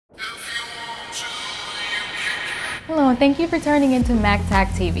Hello, and thank you for turning into MacTac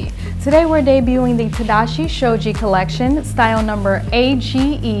TV. Today we're debuting the Tadashi Shoji collection, style number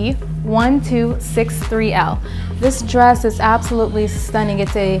AEG1263L. This dress is absolutely stunning.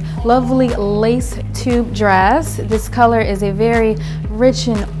 It's a lovely lace tube dress. This color is a very rich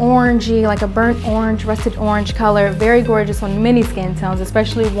and orangey, like a burnt orange, rusted orange color. Very gorgeous on many skin tones,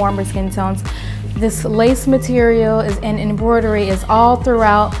 especially warmer skin tones. This lace material and embroidery is all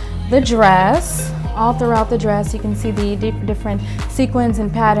throughout the dress. All throughout the dress, you can see the different sequins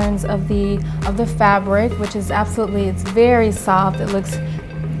and patterns of the fabric, which is absolutely, it's very soft. It looks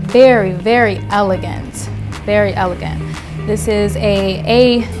very, very elegant, very elegant. This is a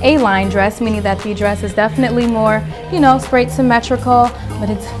A-line dress, meaning that the dress is definitely more, straight symmetrical, but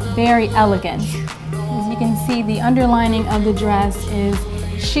it's very elegant. As you can see, the underlining of the dress is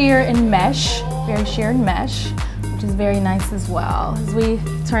sheer and mesh, very sheer and mesh, which is very nice as well. As we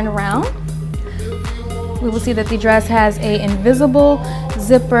turn around, we will see that the dress has an invisible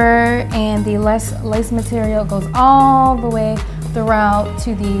zipper, and the lace material goes all the way throughout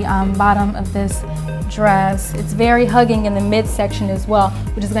to the bottom of this dress. It's very hugging in the midsection as well,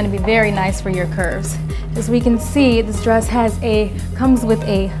 which is going to be very nice for your curves. As we can see, this dress comes with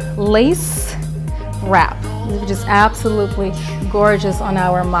a lace wrap, which is absolutely gorgeous on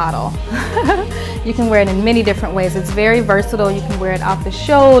our model. You can wear it in many different ways. It's very versatile. You can wear it off the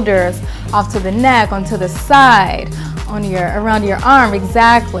shoulders, off to the neck, onto the side, around your arm.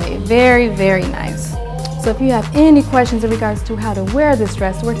 Exactly. Very, very nice. So if you have any questions in regards to how to wear this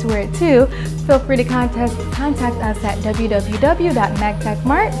dress, where to wear it to, feel free to contact us at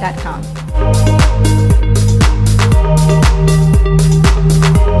www.mactacmart.com.